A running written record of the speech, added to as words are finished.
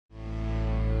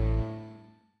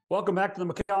Welcome back to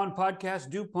the McCowan Podcast.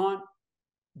 Dupont,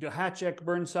 Duhatschek,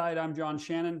 Burnside. I'm John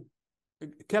Shannon.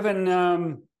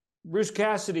 Kevin, Bruce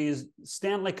Cassidy is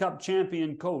Stanley Cup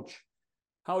champion coach.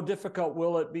 How difficult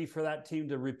will it be for that team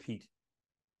to repeat?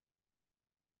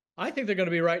 I think they're going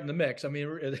to be right in the mix. I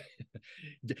mean,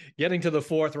 getting to the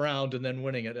fourth round and then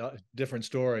winning it, a different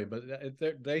story. But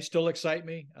they still excite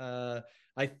me.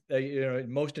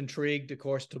 Most intrigued, of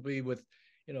course, to be with,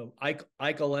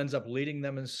 Eichel ends up leading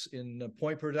them in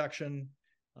point production,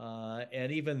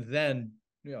 and even then,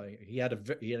 he had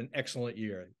an excellent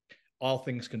year, all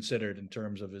things considered, in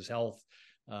terms of his health.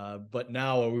 But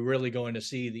now, are we really going to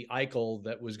see the Eichel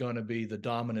that was going to be the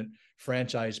dominant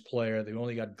franchise player? They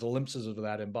only got glimpses of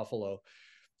that in Buffalo.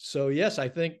 So yes, I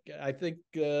think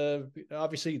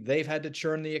obviously they've had to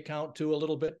churn the account too a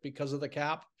little bit because of the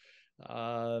cap.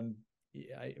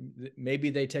 Maybe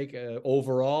they take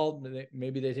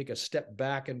maybe they take a step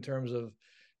back in terms of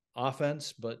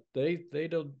offense, but they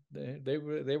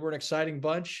were an exciting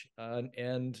bunch,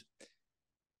 and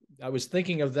I was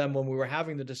thinking of them when we were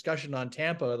having the discussion on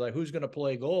Tampa, like who's going to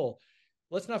play goal.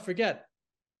 Let's not forget,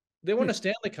 they won a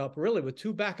Stanley Cup really with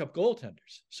two backup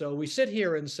goaltenders. So we sit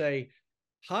here and say,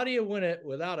 how do you win it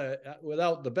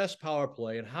without the best power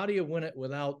play, and how do you win it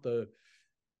without the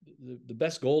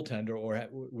best goaltender or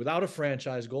without a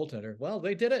franchise goaltender? Well,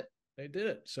 they did it. They did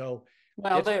it. So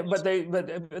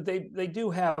they do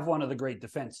have one of the great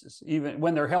defenses, even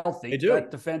when they're healthy. They do.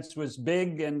 That defense was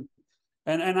big, and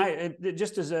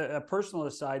just as a personal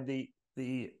aside, the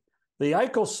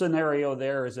Eichel scenario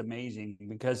there is amazing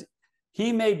because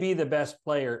he may be the best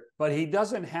player, but he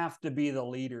doesn't have to be the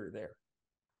leader there.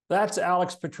 That's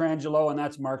Alex Pietrangelo and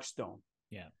that's Mark Stone.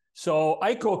 Yeah. So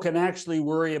Eichel can actually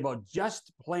worry about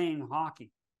just playing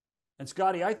hockey. And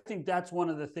Scotty, I think that's one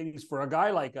of the things for a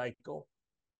guy like Eichel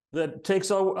that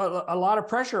takes a lot of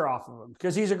pressure off of him,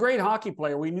 because he's a great hockey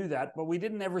player. We knew that, but we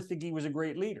didn't ever think he was a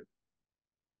great leader.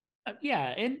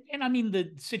 Yeah, and I mean,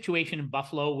 the situation in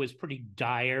Buffalo was pretty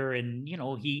dire, and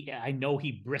I know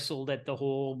he bristled at the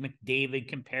whole McDavid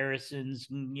comparisons,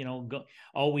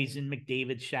 always in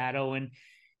McDavid's shadow, and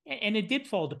it did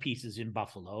fall to pieces in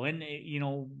Buffalo, and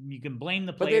you can blame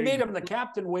the player. But they made him the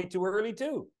captain way too early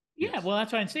too. Yeah, yes. Well,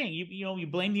 that's what I'm saying. You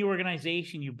blame the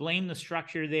organization, you blame the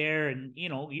structure there, and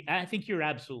I think you're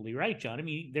absolutely right, John. I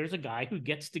mean, there's a guy who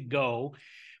gets to go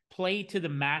play to the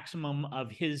maximum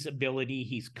of his ability.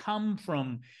 He's come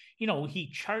from, he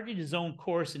charted his own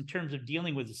course in terms of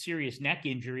dealing with a serious neck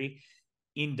injury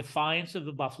in defiance of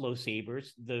the Buffalo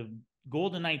Sabres. The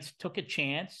Golden Knights took a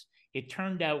chance. It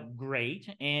turned out great,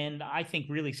 and I think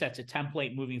really sets a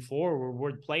template moving forward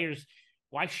where players,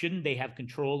 why shouldn't they have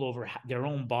control over their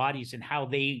own bodies and how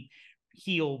they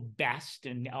heal best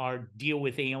and deal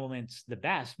with ailments the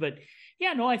best? But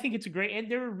yeah, no, I think it's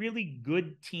and they're a really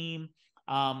good team.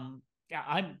 I'm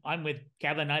with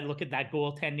Kevin. I look at that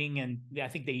goaltending, and I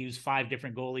think they used 5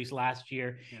 different goalies last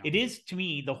year. Yeah. It is, to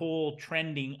me, the whole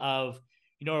trending of,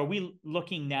 are we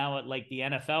looking now at like the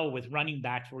NFL with running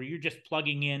backs where you're just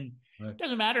plugging in? Right. It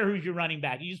doesn't matter who's your running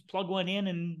back. You just plug one in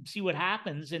and see what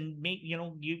happens, and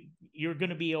you're going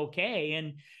to be okay.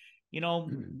 And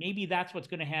maybe that's what's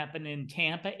going to happen in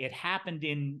Tampa. It happened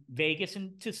in Vegas,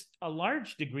 and to a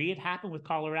large degree, it happened with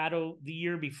Colorado the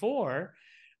year before,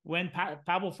 when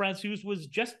Pavel Francouz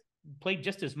played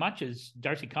just as much as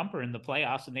Darcy Kuemper in the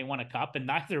playoffs, and they won a cup, and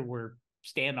neither were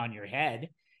stand on your head.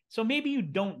 So maybe you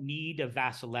don't need a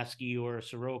Vasilevsky or a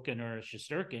Sorokin or a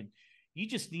Shesterkin. You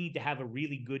just need to have a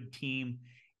really good team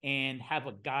and have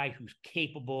a guy who's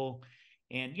capable.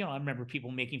 And, I remember people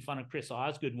making fun of Chris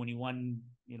Osgood when he won,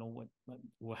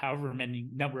 however many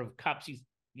number of cups he's,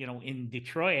 in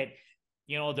Detroit.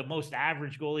 The most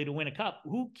average goalie to win a cup.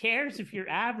 Who cares if you're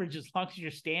average as long as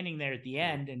you're standing there at the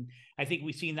end? And I think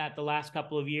we've seen that the last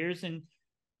couple of years, and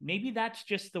maybe that's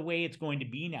just the way it's going to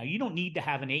be now. You don't need to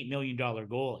have an $8 million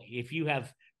goalie. If you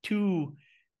have $2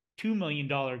 million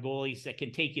goalies that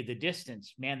can take you the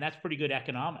distance, man, that's pretty good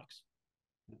economics.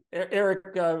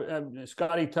 Eric,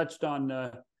 Scotty touched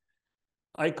on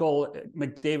Eichel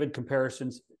McDavid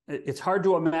comparisons. It's hard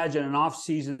to imagine an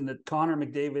offseason that Connor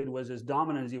McDavid was as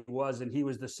dominant as he was, and he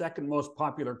was the second most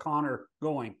popular Connor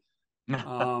going.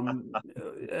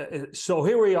 So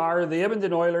here we are, the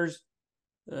Edmonton Oilers.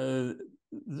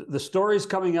 The stories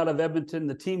coming out of Edmonton,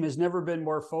 the team has never been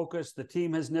more focused. The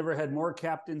team has never had more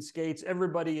captain skates.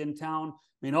 Everybody in town.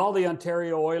 I mean, all the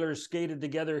Ontario Oilers skated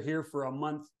together here for a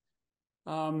month.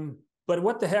 But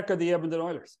what the heck are the Edmonton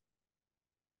Oilers?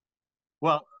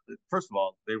 Well, first of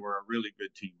all, they were a really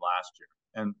good team last year.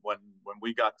 And when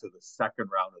we got to the second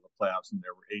round of the playoffs and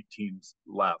there were 8 teams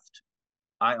left,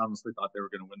 I honestly thought they were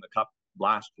going to win the cup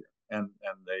last year, and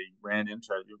they ran into.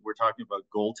 We're talking about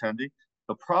goaltending.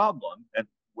 The problem, and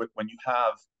when you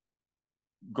have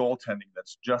goaltending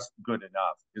that's just good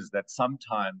enough, is that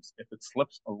sometimes if it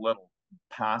slips a little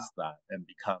past that and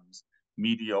becomes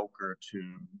mediocre to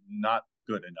not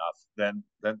good enough, then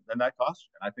that costs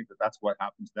you. And I think that's what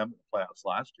happened to them in the playoffs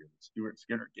last year. Stuart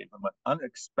Skinner gave them an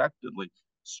unexpectedly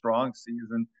strong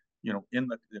season, in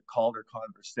the Calder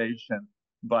conversation,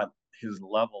 but his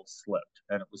level slipped,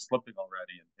 and it was slipping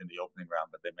already in the opening round,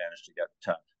 but they managed to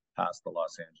get past the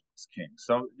Los Angeles Kings.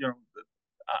 So,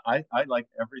 I like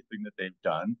everything that they've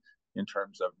done in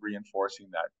terms of reinforcing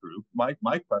that group.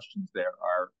 My questions there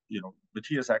are,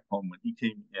 Matthias Ekholm, when he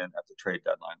came in at the trade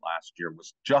deadline last year,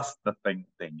 was just the thing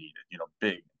that they needed,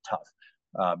 big and tough.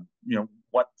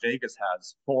 What Vegas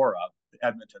has four of,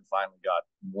 Edmonton finally got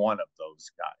one of those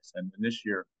guys. And this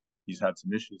year, he's had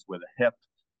some issues with a hip.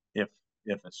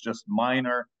 If it's just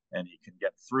minor and he can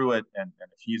get through it, and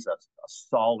if he's a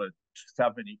solid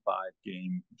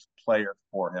 75-game player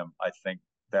for him, I think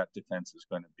that defense is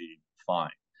going to be fine.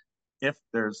 If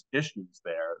there's issues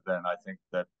there, then I think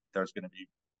that there's going to be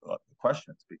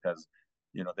questions, because,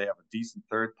 they have a decent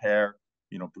third pair.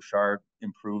 Bouchard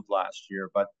improved last year,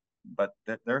 but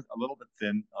they're a little bit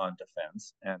thin on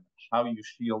defense, and how you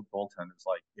shield goaltenders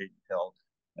like Aiden Hill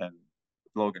and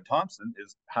Logan Thompson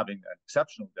is having an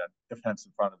exceptional defense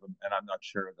in front of them, and I'm not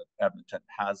sure that Edmonton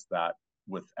has that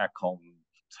with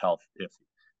Ekholm's health iffy.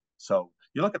 So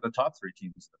you look at the top three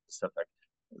teams in the Pacific,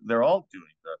 they're all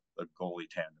doing the goalie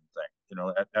tandem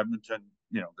thing. At Edmonton,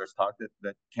 there's talk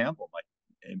that Campbell might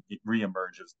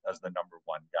reemerge as the number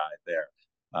one guy there.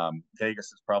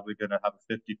 Vegas is probably going to have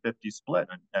a 50-50 split,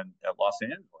 and at Los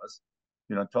Angeles,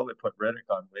 until they put Riddick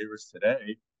on waivers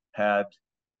today, had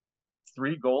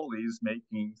three goalies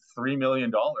making $3 million,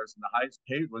 and the highest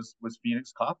paid was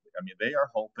Phoenix Copley. I mean, they are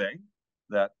hoping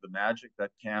that the magic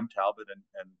that Cam Talbot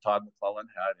and Todd McClellan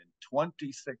had in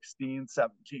 2016-17,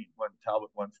 when Talbot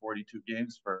won 42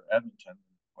 games for Edmonton,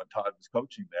 when Todd was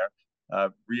coaching there,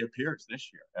 reappears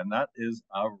this year. And that is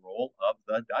a roll of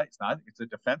the dice. Now, I think it's a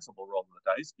defensible roll of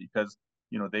the dice, because,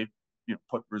 they've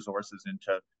put resources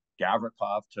into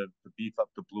Gavrikov to beef up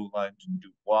the blue line, to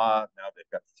Dubois. Now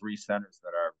they've got three centers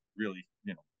that are really,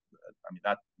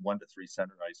 that 1 to 3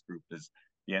 center ice group is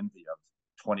the envy of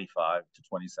 25 to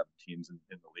 27 teams in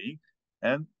the league.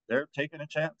 And they're taking a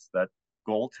chance that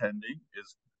goaltending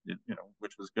is,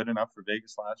 which was good enough for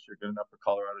Vegas last year, good enough for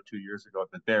Colorado 2 years ago,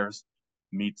 that theirs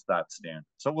meets that standard.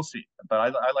 So we'll see. But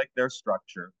I like their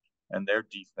structure and their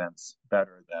defense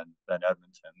better than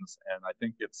Edmonton's. And I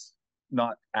think it's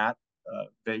not at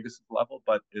Vegas level,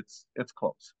 but it's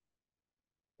close.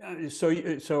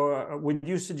 So would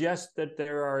you suggest that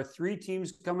there are three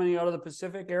teams coming out of the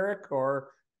Pacific, Eric, or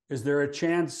is there a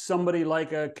chance somebody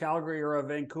like a Calgary or a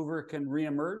Vancouver can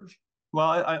reemerge? Well,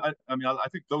 I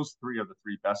think those three are the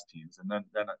three best teams, and then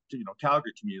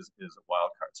Calgary to me is a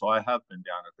wild card. So I have been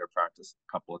down at their practice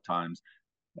a couple of times,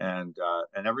 and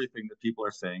everything that people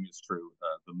are saying is true.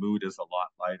 The mood is a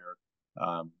lot lighter.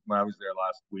 When I was there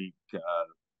last week,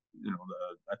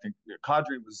 I think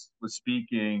Kadri was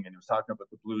speaking, and he was talking about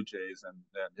the Blue Jays, and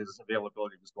his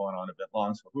availability was going on a bit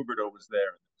long. So Huberdeau was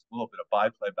there, and there was a little bit of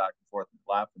byplay back and forth, and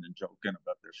laughing and joking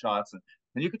about their shots, and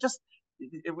you could just.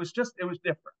 It was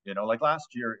different, like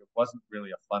last year, it wasn't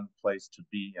really a fun place to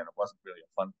be, and it wasn't really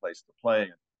a fun place to play.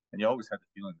 And you always had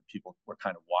the feeling that people were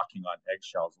kind of walking on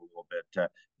eggshells a little bit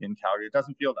in Calgary. It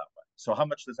doesn't feel that way. So how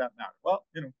much does that matter? Well,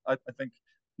 I think,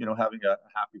 having a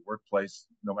happy workplace,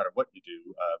 no matter what you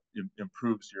do,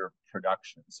 improves your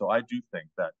production. So I do think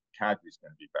that Kadri's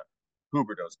going to be better.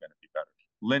 Huberdeau's going to be better.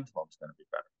 Lindholm's going to be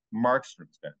better.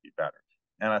 Markstrom's going to be better.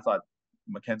 And I thought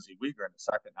Mackenzie Weegar in the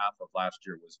second half of last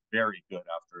year was very good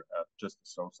after just a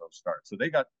so-so start. So they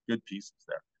got good pieces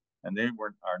there, and they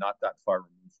are not that far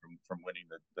removed from winning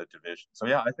the division. So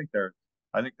yeah, I think they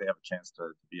have a chance to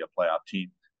be a playoff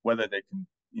team. Whether they can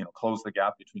close the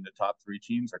gap between the top three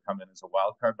teams or come in as a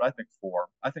wild card, but I think four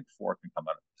can come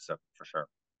out of the Pacific for sure.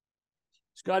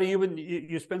 Scotty,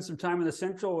 you spent some time in the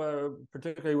Central,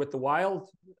 particularly with the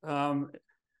Wild.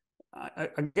 I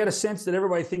get a sense that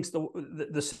everybody thinks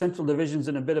the Central Division's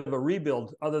in a bit of a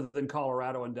rebuild, other than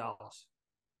Colorado and Dallas.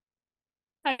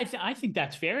 I think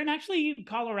that's fair. And actually,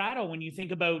 Colorado, when you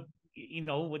think about,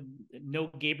 with no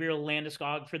Gabriel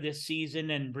Landeskog for this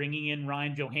season and bringing in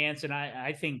Ryan Johansson,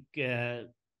 I think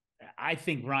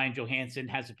Ryan Johansson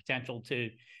has the potential to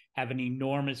have an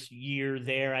enormous year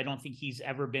there. I don't think he's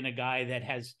ever been a guy that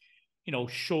has,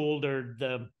 shouldered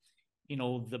the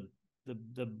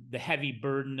heavy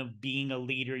burden of being a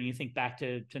leader. You think back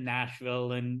to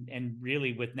Nashville and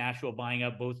really with Nashville buying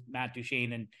up both Matt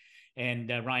Duchene and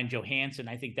Ryan Johansson.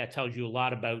 I think that tells you a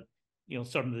lot about,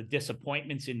 some of the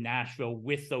disappointments in Nashville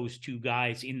with those two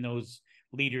guys in those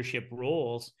leadership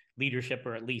roles,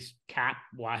 or at least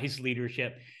cap-wise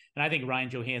leadership. And I think Ryan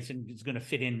Johansson is going to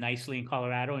fit in nicely in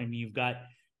Colorado. And you've got,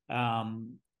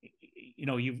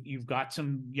 you've got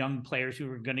some young players who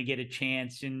are going to get a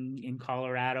chance in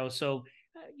Colorado. So,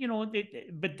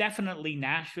 but definitely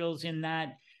Nashville's in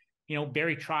that.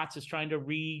 Barry Trotz is trying to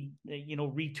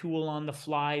retool on the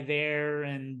fly there,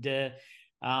 and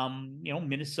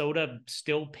Minnesota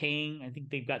still paying. I think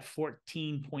they've got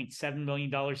 $14.7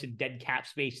 million in dead cap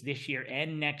space this year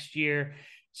and next year.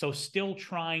 So still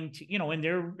trying to, and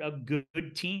they're a good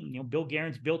team. Bill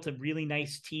Guerin's built a really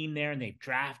nice team there, and they've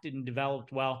drafted and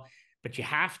developed well. But you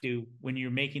have to, when you're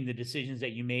making the decisions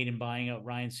that you made in buying out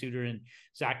Ryan Suter and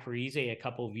Zach Parise a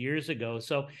couple of years ago.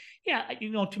 So, yeah,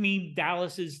 to me,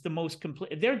 Dallas is the most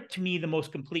complete. They're, to me, the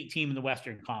most complete team in the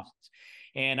Western Conference.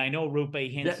 And I know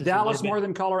Rupe hints. Dallas more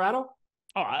than Colorado?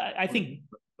 Oh, I think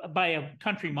by a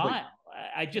country mile.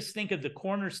 I just think of the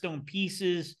cornerstone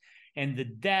pieces and the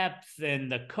depth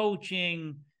and the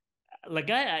coaching.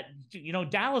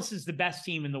 Dallas is the best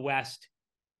team in the West.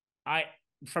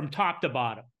 From top to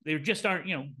bottom. There just aren't,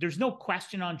 there's no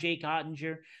question on Jake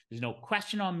Ottinger. There's no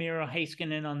question on Miro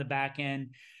Heiskanen on the back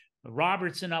end.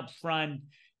 Robertson up front.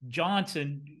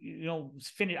 Johnson,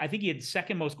 finished. I think he had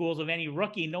second most goals of any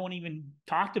rookie. No one even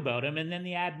talked about him. And then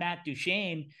they add Matt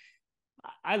Duchene.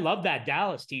 I love that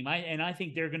Dallas team. I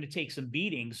think they're going to take some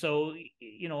beating. So,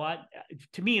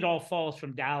 to me, it all falls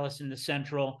from Dallas in the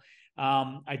Central.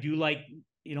 I do like,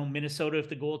 Minnesota if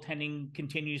the goaltending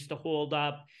continues to hold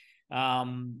up.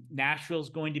 Nashville's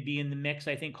going to be in the mix.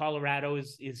 I think Colorado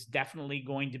is definitely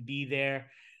going to be there.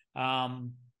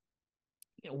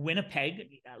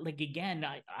 Winnipeg, again,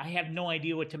 I have no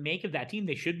idea what to make of that team.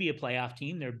 They should be a playoff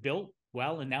team. They're built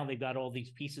well, and now they've got all these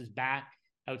pieces back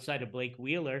outside of Blake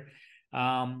Wheeler.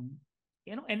 And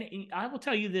I will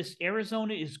tell you this,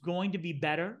 Arizona is going to be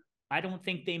better. I don't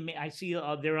think I see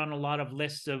they're on a lot of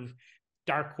lists of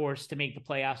dark horse to make the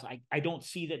playoffs. I don't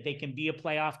see that they can be a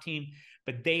playoff team,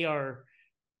 but they are,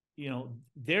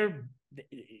 they're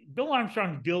Bill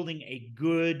Armstrong building a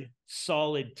good,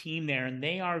 solid team there, and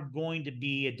they are going to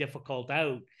be a difficult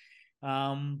out.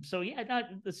 The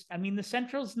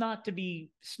Central's not to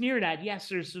be sneered at. Yes,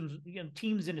 there's some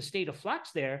teams in a state of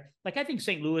flux there. I think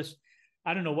St. Louis,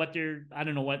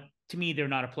 to me, they're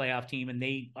not a playoff team, and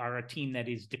they are a team that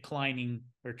is declining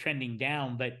or trending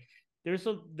down, but there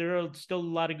are still a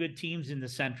lot of good teams in the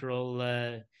Central,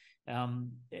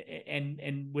 and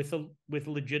with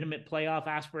legitimate playoff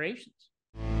aspirations.